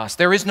commitment to us.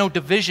 There is no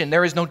division.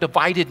 There is no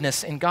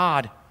dividedness in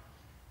God.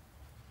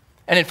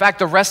 And in fact,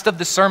 the rest of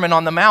the Sermon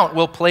on the Mount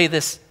will play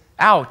this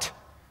out.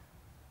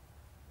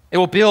 It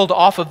will build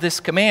off of this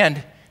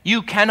command.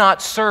 You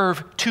cannot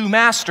serve two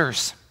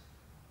masters.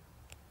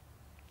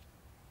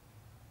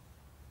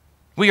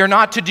 We are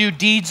not to do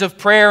deeds of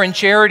prayer and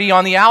charity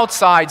on the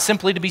outside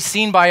simply to be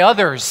seen by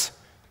others,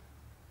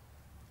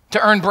 to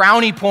earn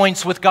brownie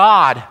points with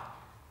God.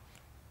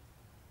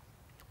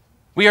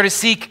 We are to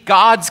seek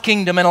God's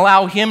kingdom and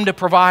allow Him to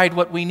provide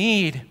what we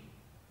need.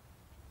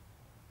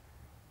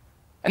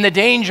 And the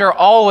danger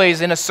always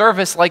in a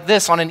service like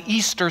this on an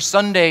Easter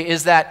Sunday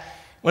is that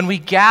when we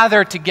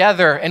gather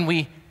together and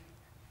we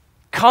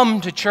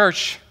come to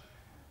church,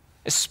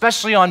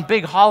 especially on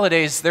big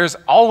holidays, there's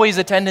always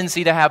a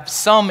tendency to have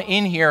some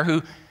in here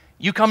who,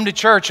 you come to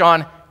church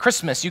on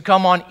Christmas, you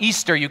come on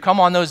Easter, you come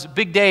on those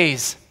big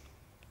days.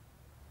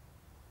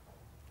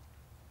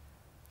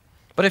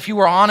 But if you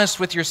were honest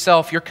with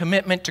yourself, your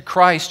commitment to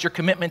Christ, your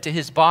commitment to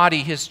His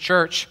body, His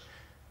church,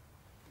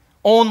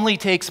 only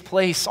takes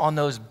place on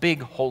those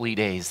big holy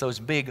days, those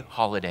big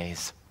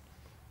holidays.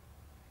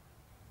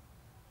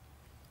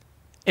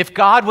 If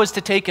God was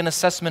to take an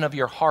assessment of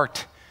your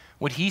heart,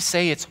 would He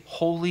say it's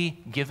wholly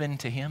given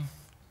to Him?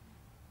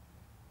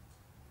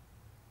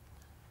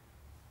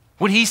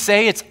 Would He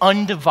say it's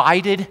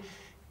undivided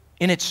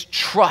in its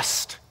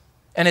trust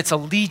and its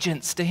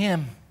allegiance to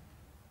Him?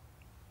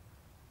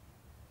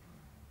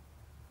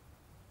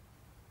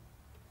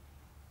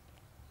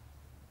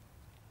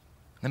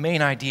 The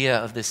main idea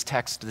of this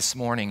text this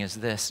morning is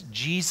this: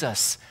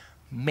 Jesus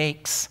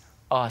makes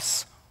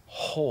us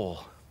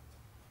whole.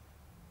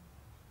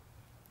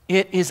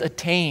 It is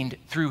attained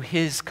through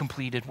His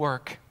completed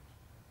work.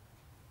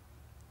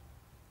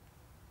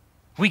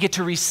 We get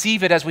to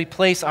receive it as we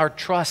place our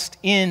trust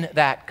in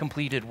that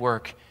completed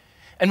work.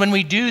 And when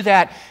we do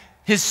that,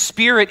 His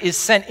Spirit is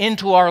sent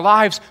into our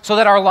lives so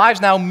that our lives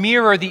now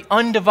mirror the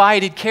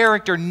undivided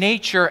character,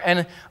 nature,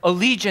 and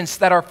allegiance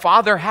that our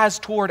Father has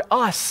toward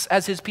us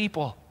as His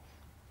people.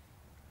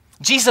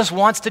 Jesus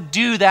wants to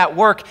do that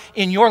work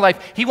in your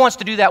life. He wants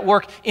to do that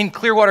work in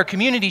Clearwater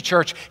Community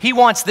Church. He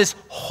wants this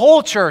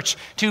whole church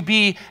to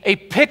be a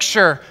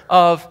picture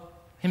of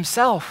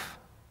Himself.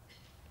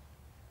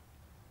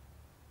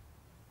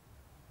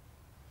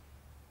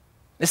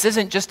 This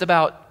isn't just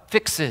about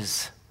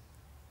fixes.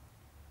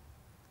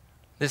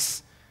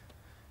 This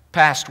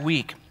past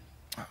week,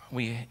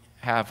 we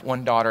have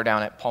one daughter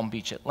down at Palm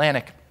Beach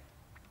Atlantic,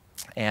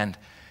 and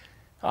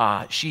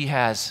she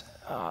has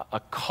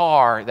a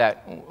car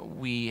that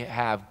we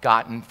have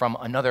gotten from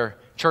another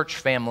church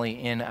family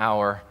in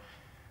our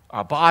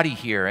body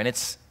here, and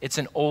it's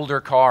an older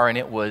car, and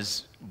it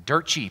was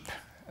dirt cheap.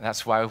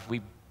 That's why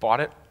we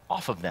bought it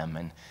off of them,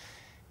 and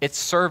it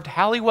served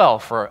Hallie well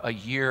for a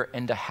year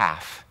and a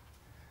half.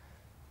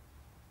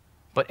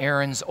 But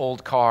Aaron's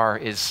old car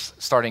is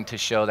starting to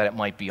show that it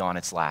might be on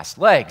its last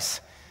legs,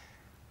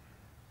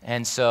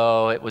 and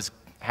so it was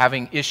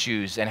having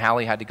issues, and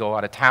Hallie had to go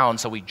out of town,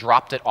 so we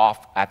dropped it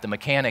off at the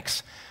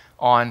mechanics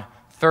on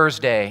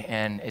Thursday,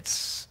 and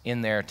it's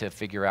in there to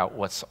figure out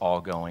what's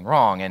all going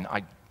wrong. And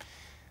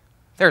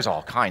There's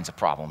all kinds of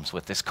problems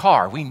with this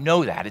car. We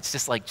know that. It's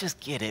just like, just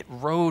get it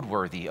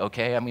roadworthy,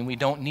 okay? I mean, we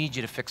don't need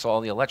you to fix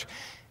all the electric.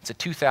 It's a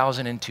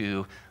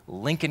 2002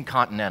 Lincoln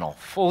Continental,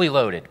 fully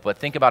loaded. But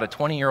think about a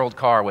 20-year-old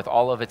car with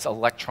all of its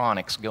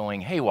electronics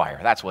going haywire.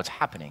 That's what's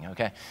happening,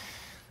 okay?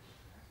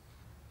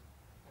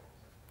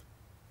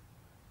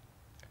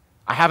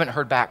 I haven't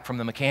heard back from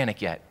the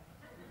mechanic yet.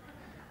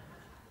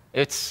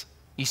 It's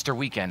Easter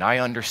weekend, I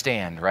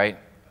understand, right?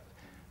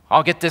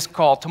 I'll get this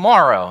call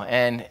tomorrow,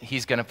 and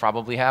he's going to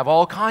probably have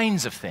all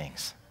kinds of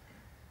things.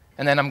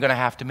 And then I'm going to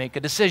have to make a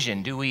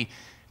decision. Do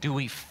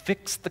we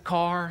fix the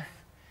car?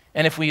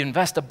 And if we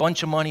invest a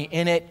bunch of money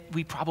in it,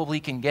 we probably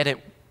can get it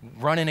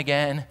running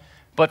again.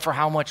 But for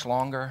how much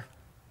longer?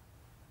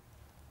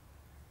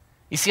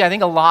 You see, I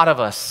think a lot of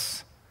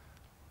us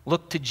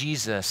look to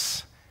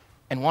Jesus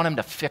and want him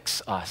to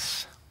fix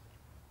us.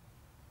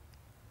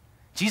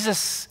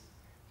 Jesus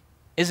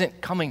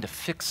isn't coming to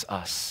fix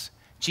us.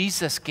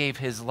 Jesus gave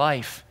his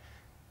life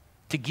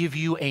to give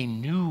you a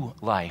new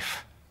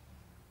life.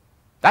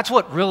 That's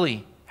what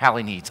really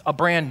Hallie needs, a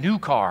brand new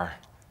car.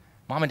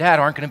 Mom and Dad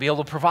aren't going to be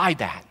able to provide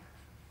that.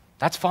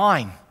 That's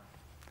fine.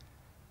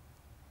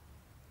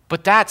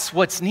 But that's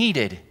what's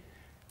needed.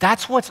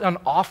 That's what's on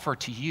offer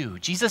to you.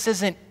 Jesus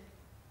isn't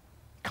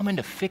coming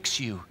to fix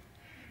you.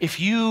 If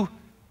you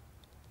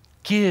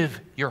give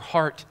your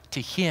heart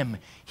to him,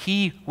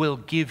 he will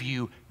give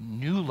you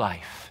new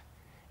life.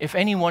 If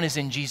anyone is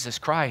in Jesus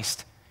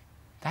Christ,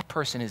 that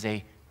person is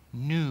a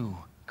new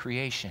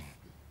creation.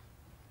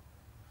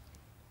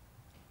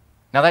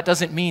 Now, that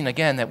doesn't mean,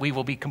 again, that we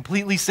will be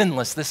completely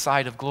sinless this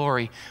side of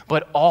glory,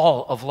 but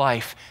all of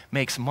life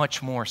makes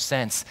much more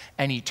sense,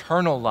 and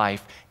eternal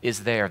life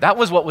is there. That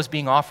was what was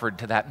being offered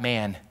to that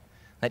man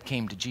that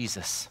came to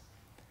Jesus.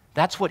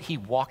 That's what he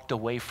walked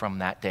away from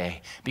that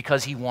day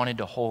because he wanted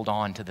to hold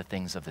on to the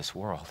things of this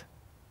world.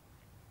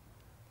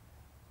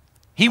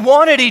 He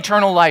wanted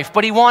eternal life,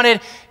 but he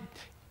wanted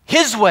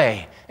his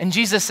way. And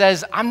Jesus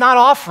says, I'm not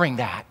offering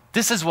that.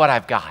 This is what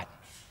I've got.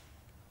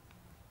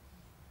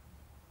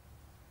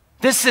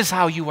 This is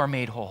how you are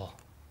made whole.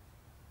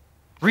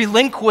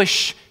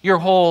 Relinquish your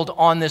hold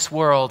on this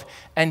world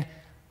and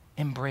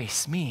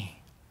embrace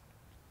me.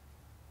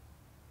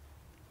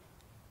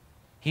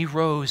 He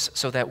rose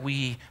so that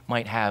we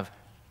might have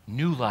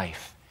new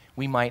life.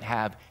 We might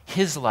have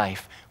his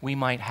life. We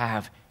might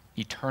have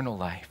eternal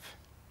life.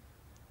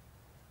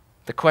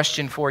 The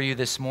question for you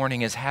this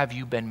morning is, have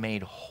you been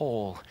made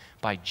whole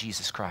by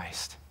Jesus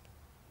Christ?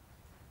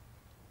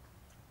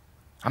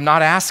 I'm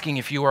not asking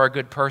if you are a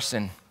good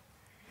person.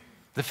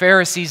 The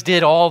Pharisees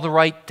did all the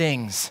right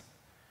things.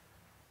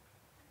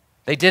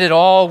 They did it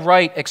all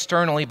right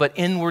externally, but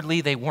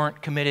inwardly they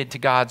weren't committed to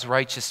God's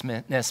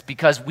righteousness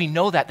because we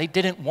know that they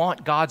didn't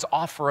want God's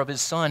offer of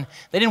his Son.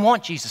 They didn't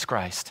want Jesus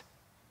Christ.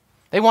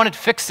 They wanted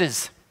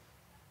fixes.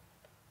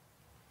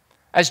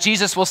 As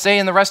Jesus will say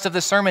in the rest of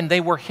the sermon, they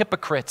were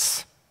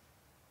hypocrites.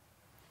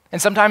 And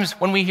sometimes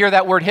when we hear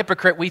that word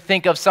hypocrite, we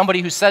think of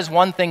somebody who says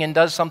one thing and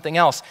does something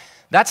else.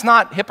 That's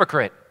not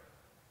hypocrite.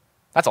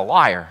 That's a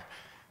liar.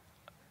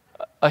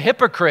 A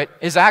hypocrite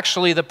is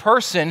actually the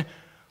person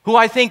who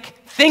I think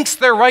thinks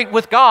they're right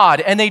with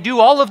God, and they do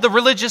all of the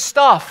religious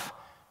stuff.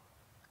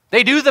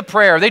 They do the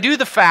prayer, they do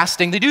the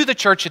fasting, they do the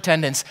church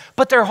attendance,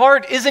 but their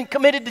heart isn't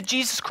committed to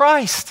Jesus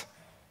Christ.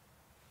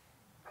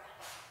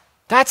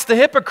 That's the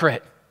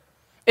hypocrite.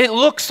 It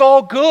looks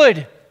all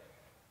good,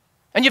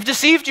 and you've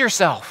deceived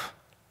yourself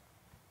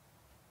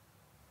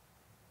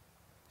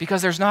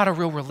because there's not a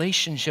real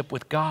relationship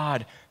with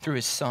God through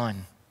his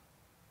Son.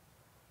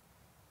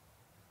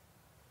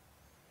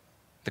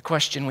 The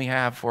question we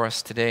have for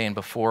us today and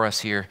before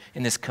us here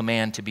in this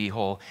command to be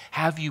whole,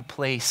 have you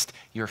placed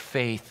your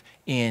faith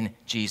in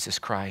Jesus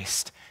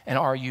Christ? And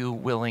are you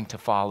willing to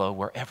follow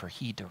wherever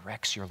he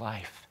directs your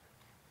life?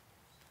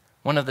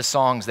 One of the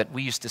songs that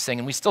we used to sing,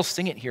 and we still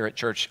sing it here at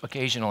church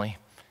occasionally,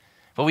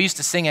 but we used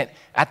to sing it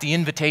at the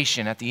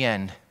invitation at the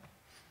end.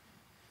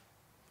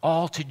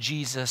 All to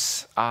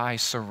Jesus I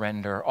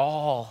surrender,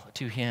 all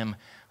to him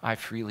I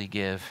freely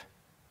give.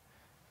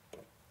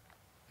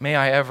 May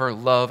I ever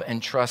love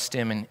and trust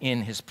him and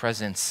in his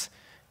presence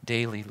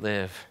daily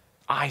live.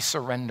 I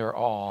surrender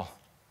all.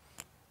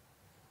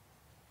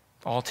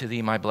 All to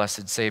thee, my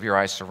blessed Savior,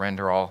 I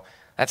surrender all.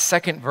 That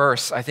second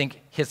verse, I think,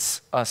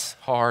 hits us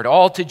hard.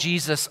 All to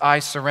Jesus I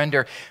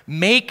surrender.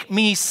 Make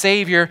me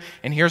Savior,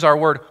 and here's our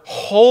word,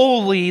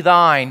 wholly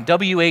thine,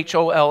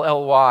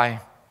 W-H-O-L-L-Y.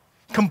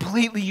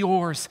 Completely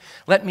yours.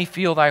 Let me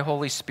feel thy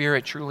Holy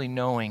Spirit, truly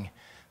knowing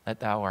that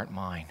thou art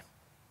mine.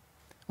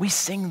 We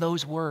sing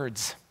those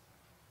words.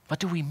 But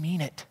do we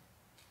mean it?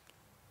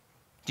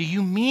 Do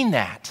you mean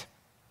that?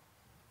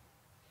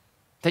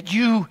 That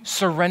you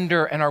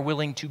surrender and are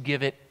willing to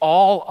give it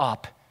all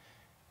up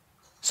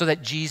so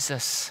that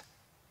Jesus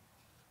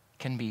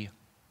can be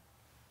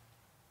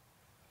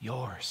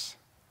yours?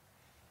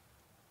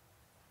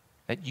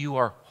 That you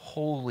are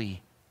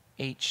wholly,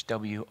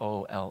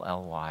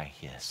 H-W-O-L-L-Y,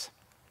 his.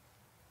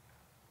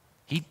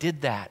 He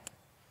did that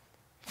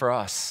for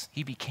us.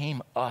 He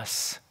became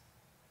us,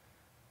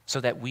 so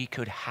that we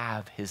could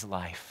have his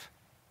life.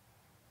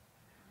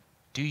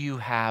 Do you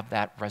have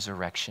that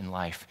resurrection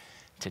life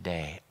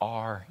today?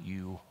 Are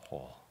you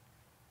whole?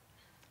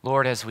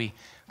 Lord, as we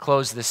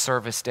close this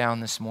service down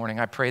this morning,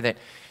 I pray that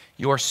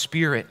your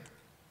Spirit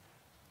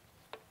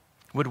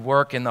would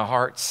work in the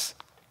hearts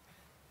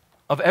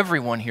of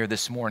everyone here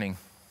this morning.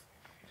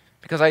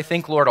 Because I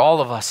think, Lord,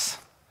 all of us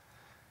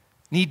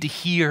need to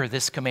hear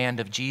this command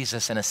of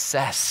Jesus and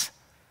assess.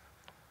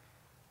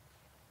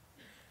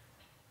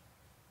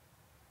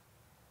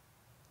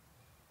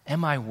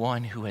 Am I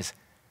one who has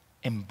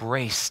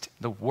embraced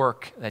the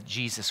work that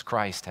Jesus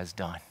Christ has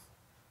done?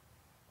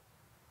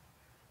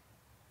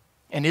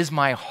 And is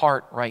my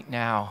heart right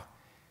now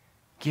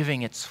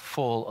giving its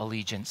full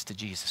allegiance to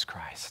Jesus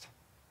Christ?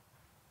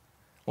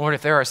 Lord,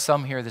 if there are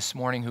some here this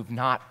morning who've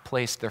not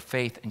placed their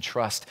faith and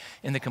trust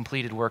in the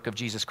completed work of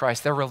Jesus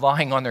Christ, they're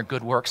relying on their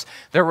good works.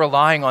 They're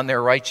relying on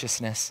their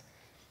righteousness.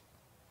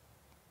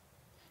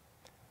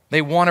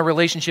 They want a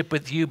relationship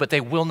with you, but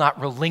they will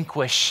not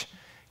relinquish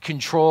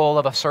control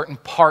of a certain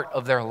part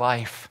of their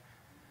life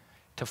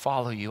to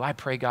follow you. I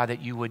pray, God,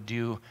 that you would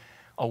do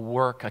a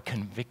work, a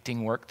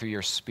convicting work through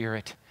your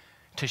Spirit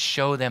to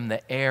show them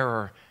the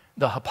error,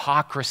 the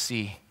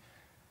hypocrisy,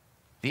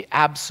 the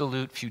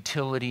absolute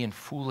futility and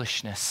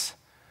foolishness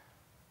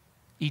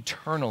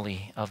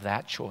eternally of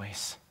that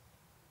choice.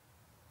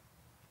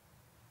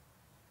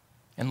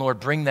 And Lord,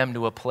 bring them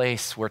to a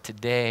place where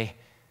today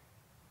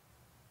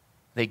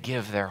they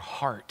give their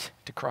heart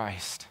to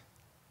Christ.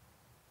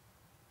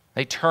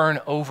 They turn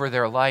over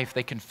their life,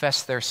 they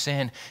confess their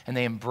sin, and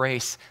they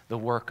embrace the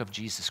work of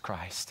Jesus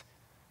Christ.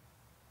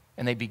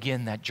 And they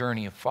begin that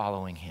journey of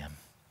following him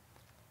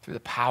through the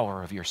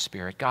power of your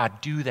Spirit.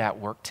 God, do that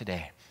work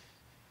today.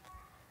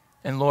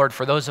 And Lord,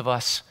 for those of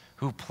us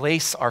who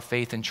place our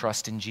faith and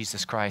trust in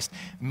Jesus Christ,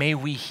 may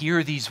we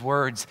hear these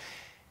words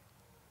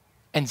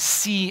and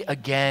see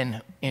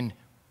again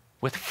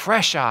with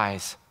fresh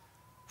eyes,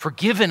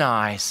 forgiven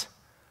eyes,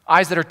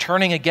 eyes that are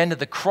turning again to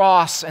the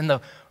cross and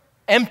the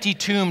empty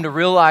tomb to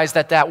realize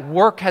that that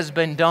work has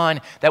been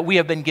done, that we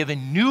have been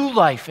given new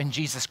life in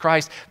Jesus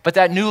Christ, but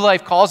that new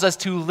life calls us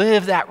to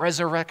live that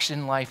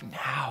resurrection life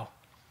now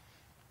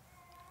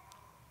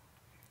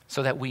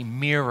so that we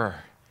mirror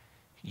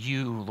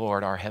you,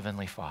 Lord, our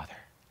Heavenly Father.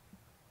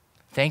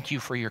 Thank you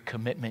for your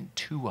commitment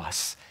to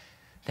us.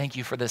 Thank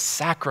you for the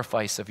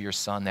sacrifice of your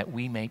Son that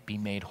we may be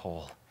made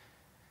whole.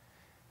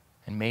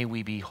 And may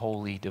we be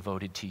wholly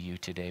devoted to you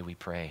today, we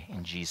pray.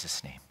 In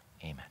Jesus' name,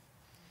 amen.